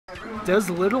Does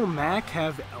Little Mac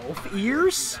have elf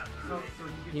ears?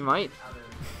 He might.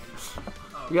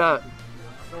 Yeah.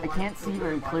 I can't see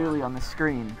very clearly on the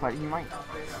screen, but he might.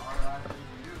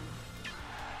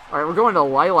 Alright, we're going to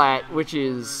Lilat, which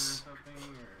is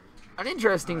an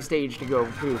interesting stage to go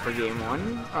through for game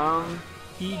 1.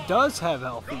 He does have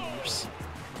elf ears.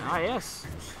 Ah, yes.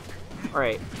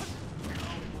 Alright.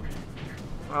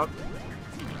 Well,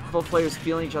 both players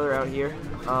feeling each other out here.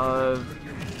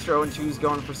 Stro and 2's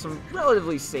going for some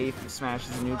relatively safe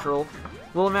smashes in neutral.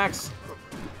 All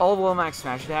of Little Mac's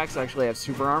smash attacks actually have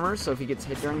super armor, so if he gets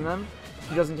hit during them,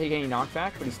 he doesn't take any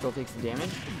knockback, but he still takes the damage.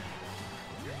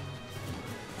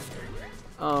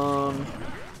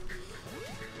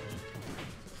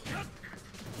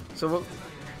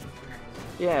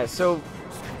 So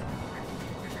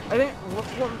I think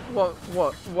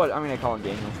what I'm gonna call him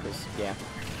Daniel, because yeah,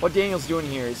 what Daniel's doing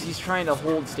here is he's trying to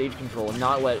hold stage control and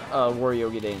not let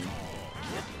Wario get in.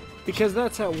 Because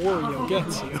that's how Wario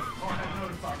gets you.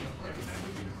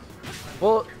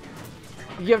 Well,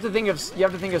 you have to think of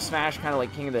Smash kind of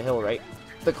like King of the Hill, right?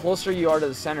 The closer you are to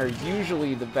the center,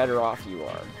 usually the better off you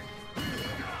are.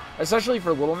 Especially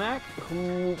for Little Mac,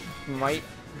 who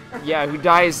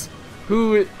dies,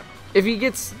 if he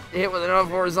gets hit with enough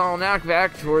horizontal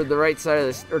knockback toward the right side of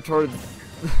this, or toward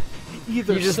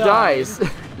either he just side. dies.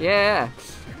 Yeah.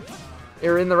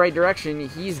 Or in the right direction,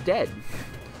 he's dead.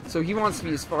 So he wants to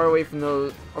be as far away from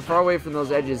those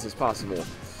edges as possible.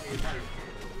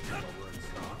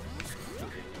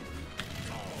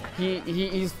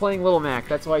 He's playing Little Mac.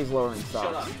 That's why he's lowering stuff.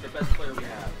 Shut up. The best player we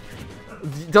have.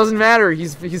 Doesn't matter.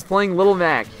 He's playing Little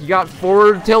Mac. He got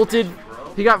forward tilted.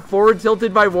 He got forward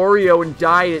tilted by Wario and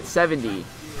died at 70.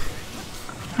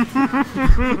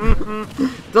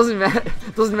 Doesn't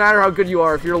matter how good you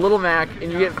are. If you're Little Mac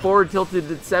and you get forward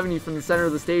tilted at 70 from the center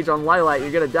of the stage on Lilat, you're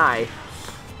gonna die.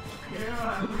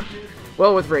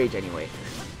 Well, with rage anyway.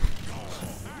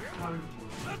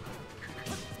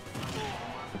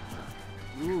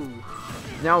 Ooh.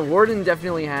 Now Warden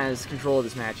definitely has control of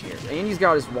this match here, and he's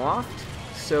got his waft.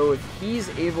 So if he's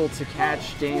able to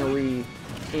catch Daniel Lee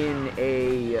in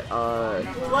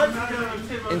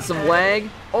some lag,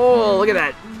 oh look at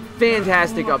that,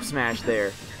 fantastic up smash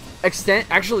there.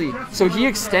 So he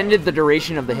extended the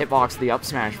duration of the hitbox of the up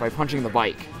smash by punching the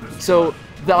bike. So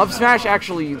the up smash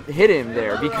actually hit him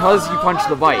there because he punched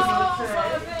the bike.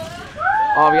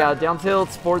 Oh, we got a down tilt,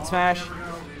 forward smash.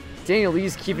 Daniel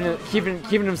Lee's keeping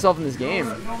himself in this game.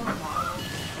 He's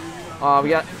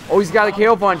got a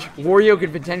KO punch. Wario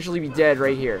could potentially be dead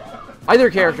right here.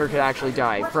 Either character could actually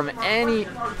die from any.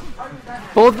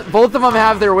 Both of them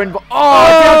have their win.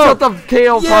 Down tilt the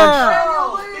KO punch.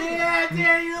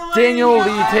 Yeah, Daniel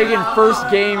Lee taking first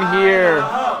game here.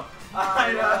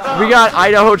 We got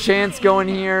Idaho chants going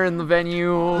here in the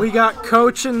venue. We got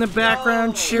Coach in the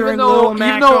background cheering Even Little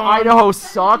Mac though on. Idaho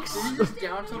sucks.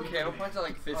 Down to KO points at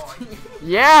like 15.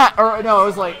 Yeah, or no,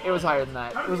 it was higher than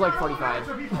that. It was like 45.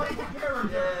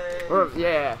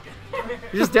 Yeah.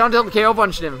 You just down tilt KO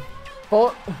punched him.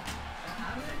 KO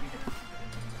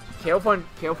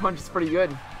punch is pretty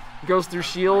good. Goes through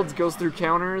shields, goes through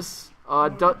counters.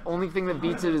 Only thing that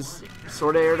beats it is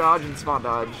sort of air dodge and spot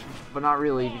dodge, but not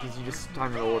really because you just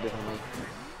time it a little differently.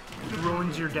 It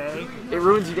ruins your day. It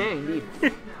ruins your day, indeed.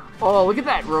 Oh, look at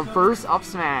that reverse up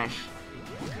smash.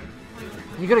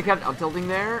 He could have kept up tilting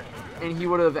there, and he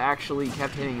would have actually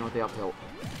kept hitting him with the up tilt,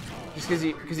 just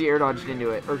because he air dodged into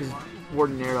it, or because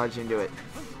Warden air dodged into it.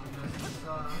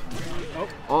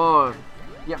 Oh,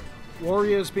 yeah.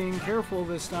 Wario's being careful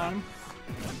this time.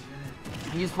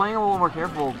 He's playing a little more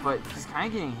careful, but he's kind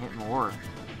of getting hit more.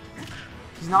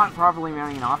 He's not properly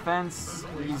mounting an offense.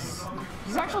 He's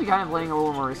actually kind of playing a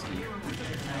little more risky.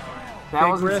 That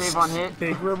wasn't safe on hit.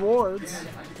 Big rewards.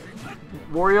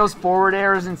 Wario's forward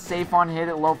air isn't safe on hit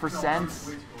at low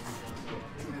percents.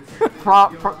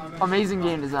 Amazing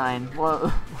game design.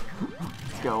 Well,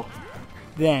 let's go.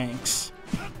 Thanks.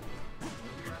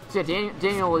 So yeah,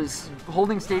 Daniel is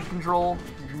holding stage control,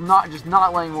 not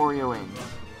letting Wario in.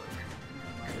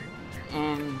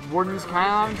 And Warden's kind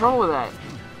of having trouble with that,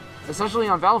 especially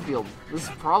on Battlefield. This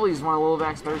probably is one of Little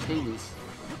Mac's better stages.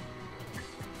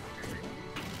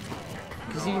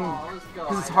 Because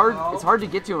it's hard to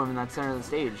get to him in that center of the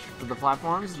stage. With the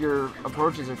platforms, your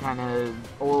approaches are kind of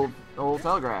a little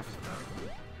telegraphed.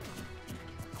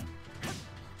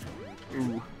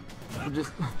 Ooh,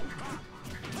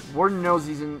 Warden knows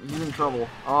he's in trouble.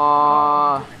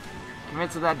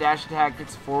 Commits to that dash attack,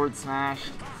 gets forward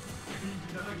smashed.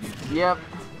 Yep.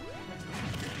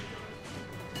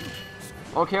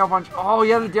 Okay, KO punch. Oh,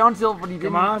 yeah, the down tilt, but he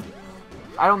didn't. Come on.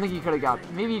 I don't think he could have got.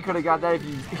 Maybe he could have got that if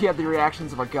he had the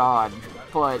reactions of a god.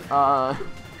 But, well,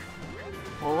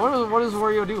 what does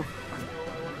Wario do?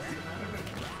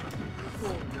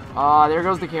 There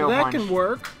goes the KO That punch. can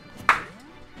work.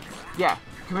 Yeah,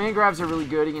 command grabs are really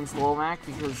good against Little Mac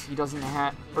because he doesn't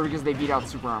have, or because they beat out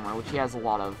Super Armor, which he has a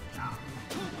lot of.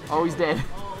 Oh, he's dead.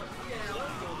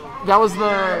 That was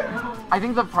I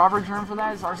think the proper term for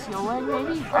that is RCO leg,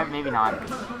 maybe? Maybe not.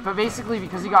 But basically,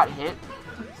 because he got hit,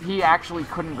 he actually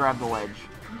couldn't grab the ledge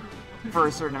for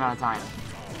a certain amount of time.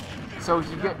 So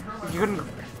he couldn't.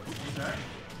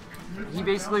 He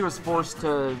basically was forced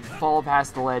to fall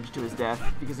past the ledge to his death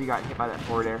because he got hit by that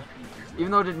forward air.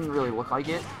 Even though it didn't really look like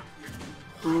it.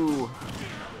 Ooh.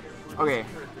 Okay.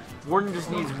 Warden just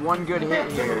needs one good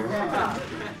hit here.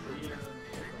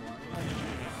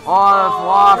 Oh, that's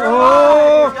lost.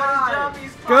 Oh!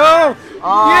 Go!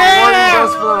 Oh, Yeah! Warden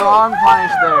goes for the wrong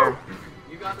punish there.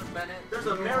 You got this, Bennett. There's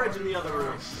a marriage in the other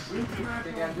room.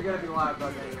 Big Ed, you're gonna be live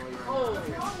about that anyway. Oh,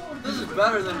 this is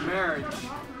better than marriage.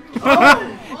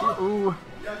 Ooh.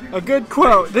 A good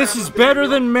quote. This is better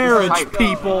than marriage,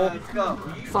 people. Let's go.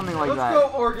 Something like Let's that. go,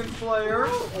 organ player.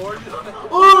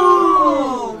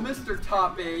 Oh, Mr.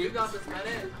 Top 8. You got this,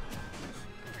 Bennett.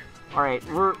 Alright,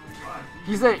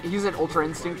 he's at Ultra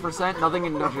Instinct %. Nothing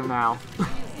can touch him now.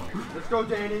 Let's go,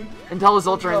 Danny. Until his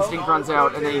Ultra Instinct runs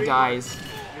out and then he dies.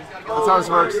 That's how this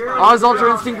works. Oh, his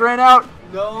Ultra Instinct ran out.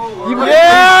 No. He might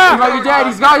be dead.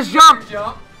 He's got his jump.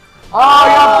 Oh,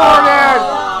 he got forward.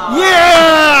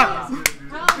 Yeah!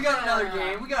 We got another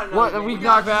game. We got another What? game. A weak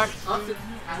knockback.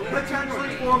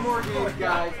 Potentially 4 more games,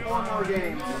 guys. 4 more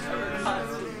games.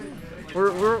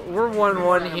 We're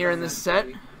 1-1 here in this set.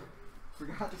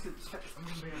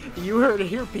 You heard it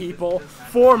here, people.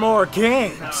 4 more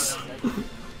games.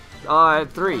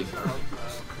 3.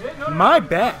 My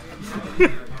bad.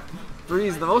 3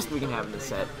 is the most we can have in this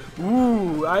set.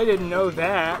 Ooh, I didn't know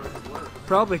that.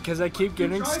 Probably because I keep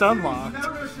getting stun locked.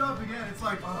 It's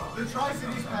like the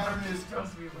Tri-Cities pattern is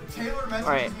Taylor messages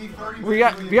Alright, me 30 we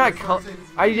got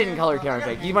I didn't color counter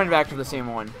pick. He went back to the same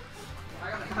one.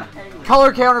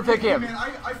 Color counter pick him. Man,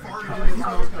 I farted and it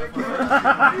smells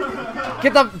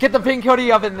kind of Get the pink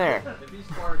hoodie up in there.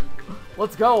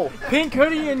 Let's go. Pink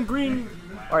hoodie and green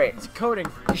Alright, coating.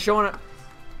 he's showing up.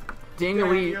 Daniel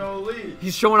Lee.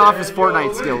 He's showing off his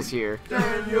Fortnite skills here.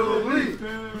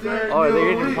 Oh,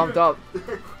 they're getting pumped up.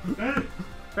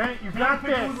 Ben, you got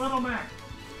this. With Little Mac.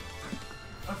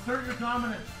 Assert your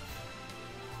dominance.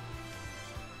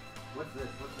 What's this?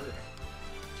 What's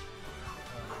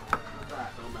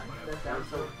that?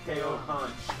 KO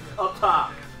punch. Up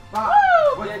top.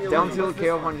 Down tilt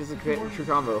KO punch is a true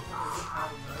combo.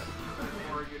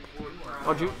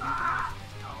 Oh, you.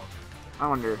 I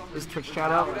wonder, is Twitch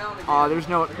chat up? Oh, there's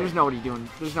nobody in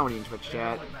Twitch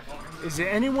chat. Is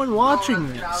there anyone watching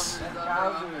this?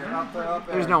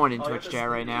 There's no one in Twitch chat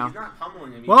right now.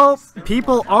 Well,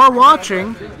 people are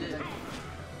watching.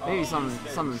 Maybe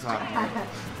something's happening.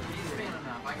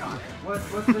 What's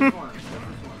this one?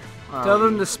 Tell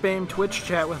them to spam Twitch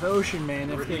chat with Ocean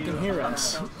Man if they can hear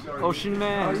us. Ocean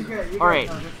Man. Alright.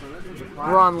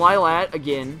 We're on Lilat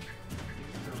again.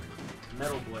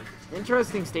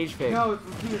 Interesting stage pick. No, it's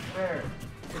the fair.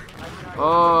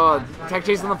 Oh, tech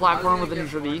chase on the platform with a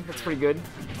neutral D. That's pretty good.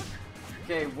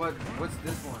 Okay, what's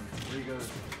this one? Where he goes.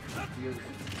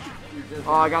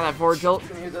 Oh, I got that forward tilt.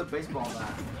 Here's a baseball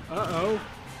bat. Uh-oh.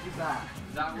 Who's that?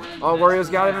 Is that when Oh, Wario's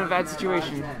got him in a bad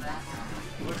situation.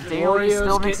 Daly Wario's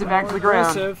still makes it getting back to the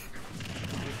ground. aggressive.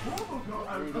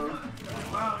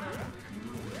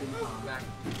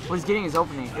 Well, he's getting his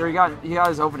opening. Or he got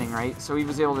his opening, right? So he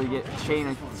was able to get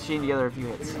chain together a few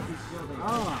hits.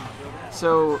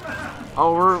 So,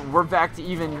 we're back to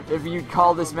even. If you'd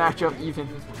call this matchup even.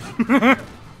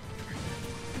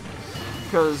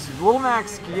 Because Little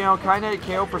Max, kind of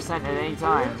KO % at any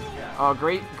time.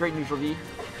 Great neutral D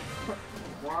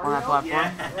on that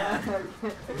platform.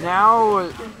 Now,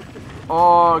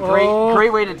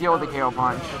 great way to deal with the KO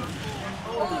punch.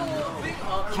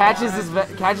 Catches his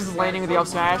landing with the up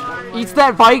smash. Eats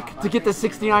that bike to get the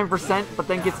 69%, but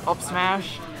then gets up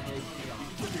smash.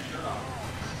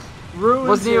 Ruins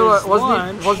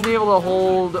Wasn't able to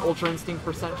hold Ultra Instinct %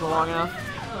 for long enough.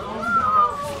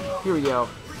 Here we go.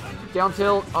 Down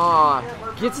tilt.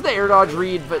 Gets the air dodge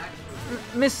read, but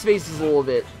misspaces a little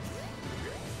bit.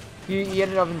 He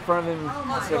ended up in front of him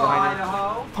instead of behind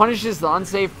him. Punishes the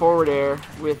unsafe forward air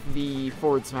with the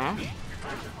forward smash.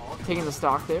 Taking the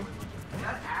stock there.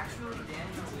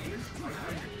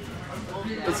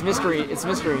 It's Mystery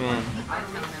Man.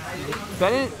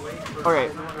 Bennett.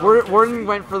 Alright, Warden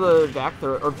went for the back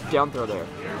throw, or down throw there.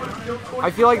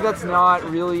 I feel like that's not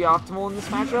really optimal in this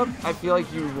matchup. I feel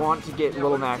like you want to get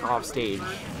Little Mac off stage,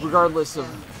 regardless of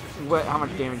how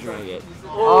much damage you're gonna get.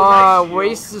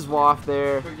 Wastes his waft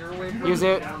there. He was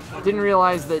didn't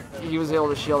realize that he was able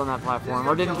to shield on that platform,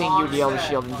 or didn't think he would be able to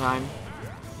shield in time.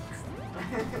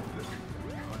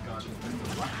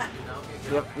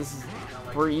 Yep,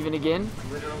 we're even again.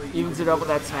 Evens it up with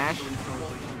that smash.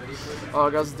 Oh,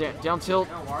 it goes down tilt.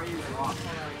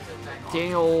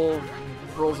 Daniel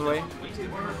rolls away.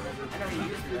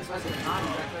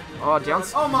 Oh,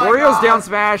 Wario's down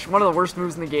smash, one of the worst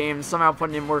moves in the game. Somehow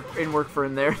putting in work for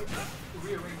him there.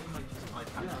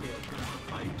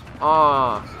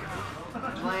 Oh.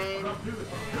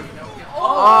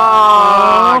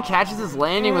 Oh, catches his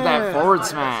landing with that forward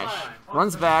smash.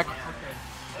 Runs back.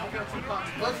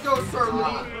 Let's go,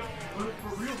 Surly.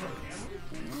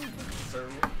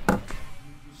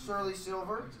 Surly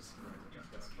Silver.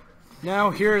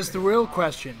 Now here's the real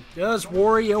question. Does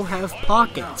Wario have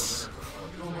pockets?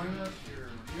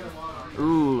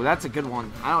 Ooh, that's a good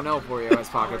one. I don't know if Wario has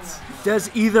pockets. Does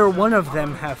either one of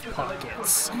them have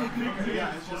pockets?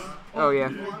 Oh yeah.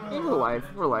 We're live.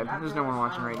 We're live. There's no one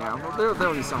watching right now. Well,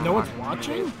 there'll be someone No one's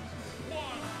watching?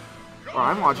 Oh,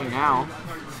 I'm watching now.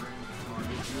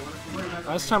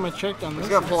 Last time I checked on I this,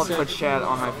 just gotta pull up Twitch chat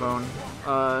on my phone.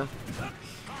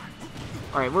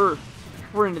 Alright,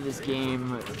 we're into this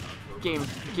game.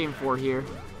 Game 4 here.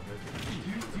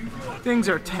 things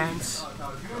are tense.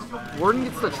 Warden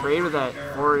gets the trade with that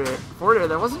forward air.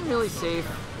 That wasn't really safe.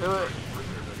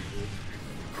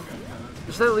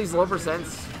 Just at least low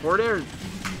percents. Forward air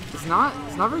it's not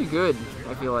very good,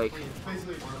 I feel like.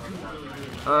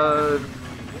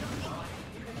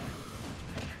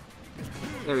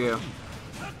 There we go.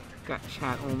 Got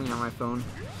chat only on my phone.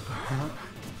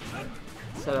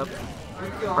 Set up.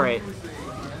 Alright.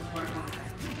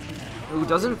 Ooh,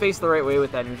 doesn't face the right way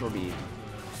with that neutral B.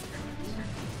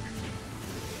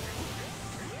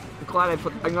 I'm glad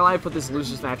I put this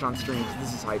Lucius match on stream because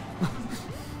this is hype.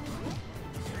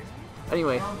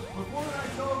 Anyway. Before the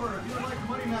night's over, if you would like a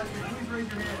money match, please raise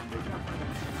your hand.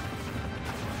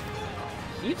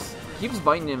 Keeps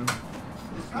biting him.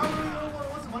 How do you know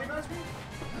what's a money match mean?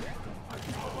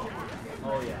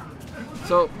 Oh yeah.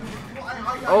 So,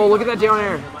 oh look at that down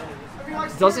air.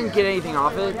 Doesn't get anything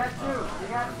off it,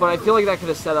 but I feel like that could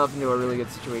have set up into a really good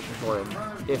situation for him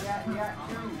if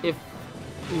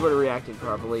he would have reacted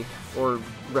properly or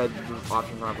read the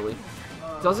option properly.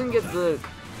 Doesn't get the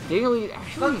Daniel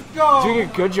actually doing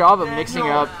a good job of mixing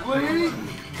up.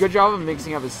 Good job of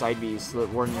mixing up his side Bs so that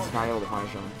Warden's not able to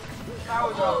punish him.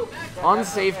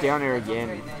 Unsafe down air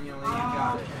again.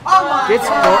 Gets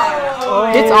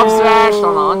up smashed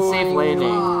on the unsafe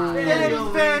landing.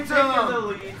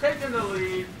 Taking the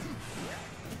lead.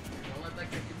 Don't let that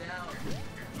kick you down.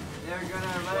 They're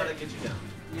gonna let it get you down.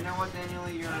 You know what, Daniel?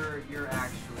 You're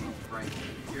actually right.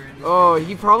 Oh,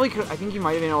 he probably could. I think he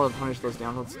might have been able to punish those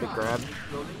down tilts to grab.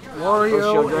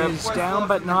 Wario is down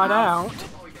but not out.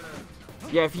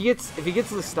 Yeah, if he gets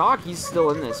the stock, he's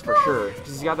still in this for sure. Cause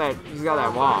he's got that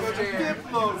waft.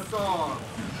 Diplo song.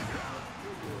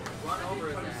 Run over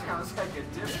it. Sounds like a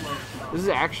Diplo song. This is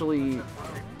actually.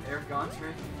 Eric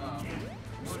Gontrick.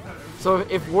 So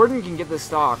if Warden can get this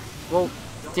stock, well,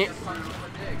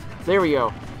 there we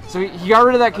go. So he got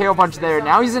rid of that KO punch there.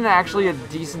 Now he's in actually a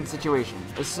decent situation.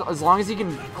 As long as he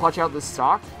can clutch out this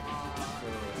stock,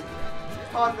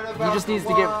 he just needs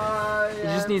to get.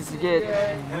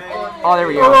 Oh, there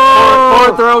we go.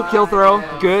 Forward throw, kill throw.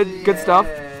 Good stuff.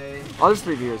 Oh, there's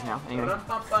 3 viewers now. Anyway.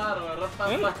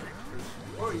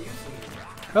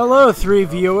 Hello, 3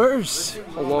 viewers.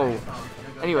 Hello.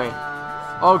 Anyway.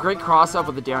 Oh, great cross up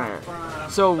with the down air.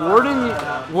 So Warden needs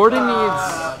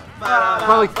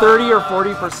probably 30 or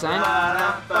 40%,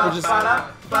 which is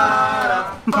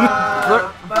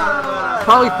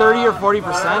probably 30 or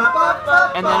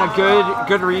 40%, and then a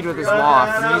good read with his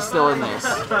waft, and he's still in this.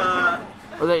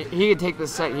 Or he could take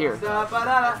this set here.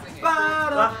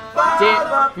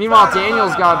 Meanwhile,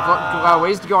 Daniel's got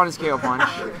ways to go on his KO punch.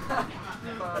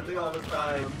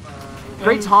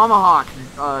 Great tomahawk,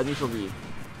 neutral B.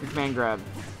 Command grab.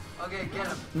 Okay, get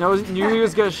him. Knew he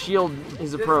was gonna shield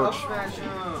his approach.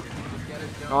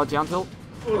 Oh, down tilt.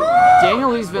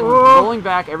 Daniel, he's been rolling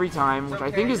back every time, which I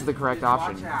think is the correct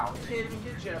option.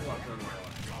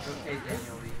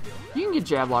 You can get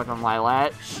jab locked on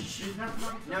Lilat.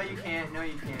 No, you can't. No,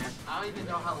 you can't. I don't even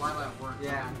know how Lilat works.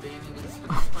 Yeah.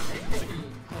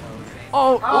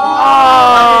 Oh!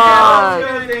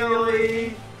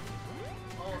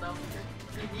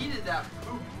 He needed that.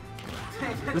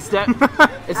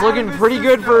 It's looking pretty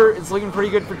good for Daniel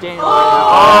right now.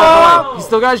 Oh boy, he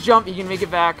still got his jump. He can make it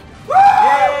back.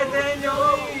 Yeah,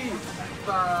 Daniel.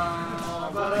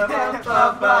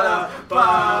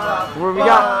 Where we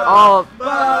got all.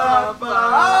 Oh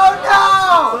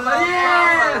no!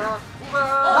 Yeah!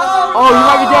 Oh, he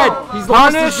might be dead. He's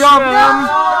lost his jump.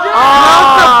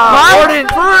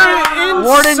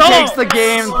 Warden takes the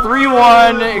game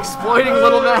 3-1, exploiting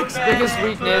Little Mac's biggest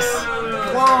weakness.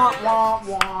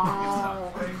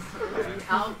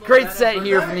 Great set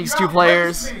here from these two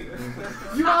players.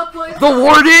 The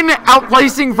Warden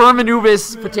outplacing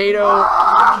Verminubis, Potato,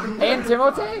 and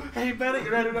Timote. Hey, Bennett,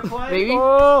 you ready to play? Baby.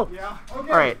 Oh. Yeah.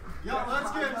 Okay. All right. Yeah,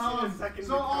 let's get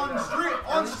so on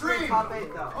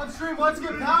stream, let's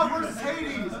get Pal versus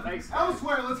Hades.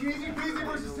 Elsewhere, let's get Easy Peasy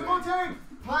versus Timote,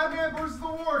 Flatman versus the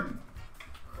Warden.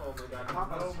 Oh my god,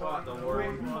 top of the spot, the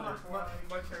Warden. My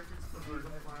character's preferred.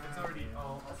 It's already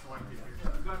all selected here. I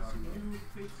got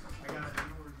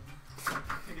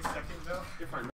take a second though.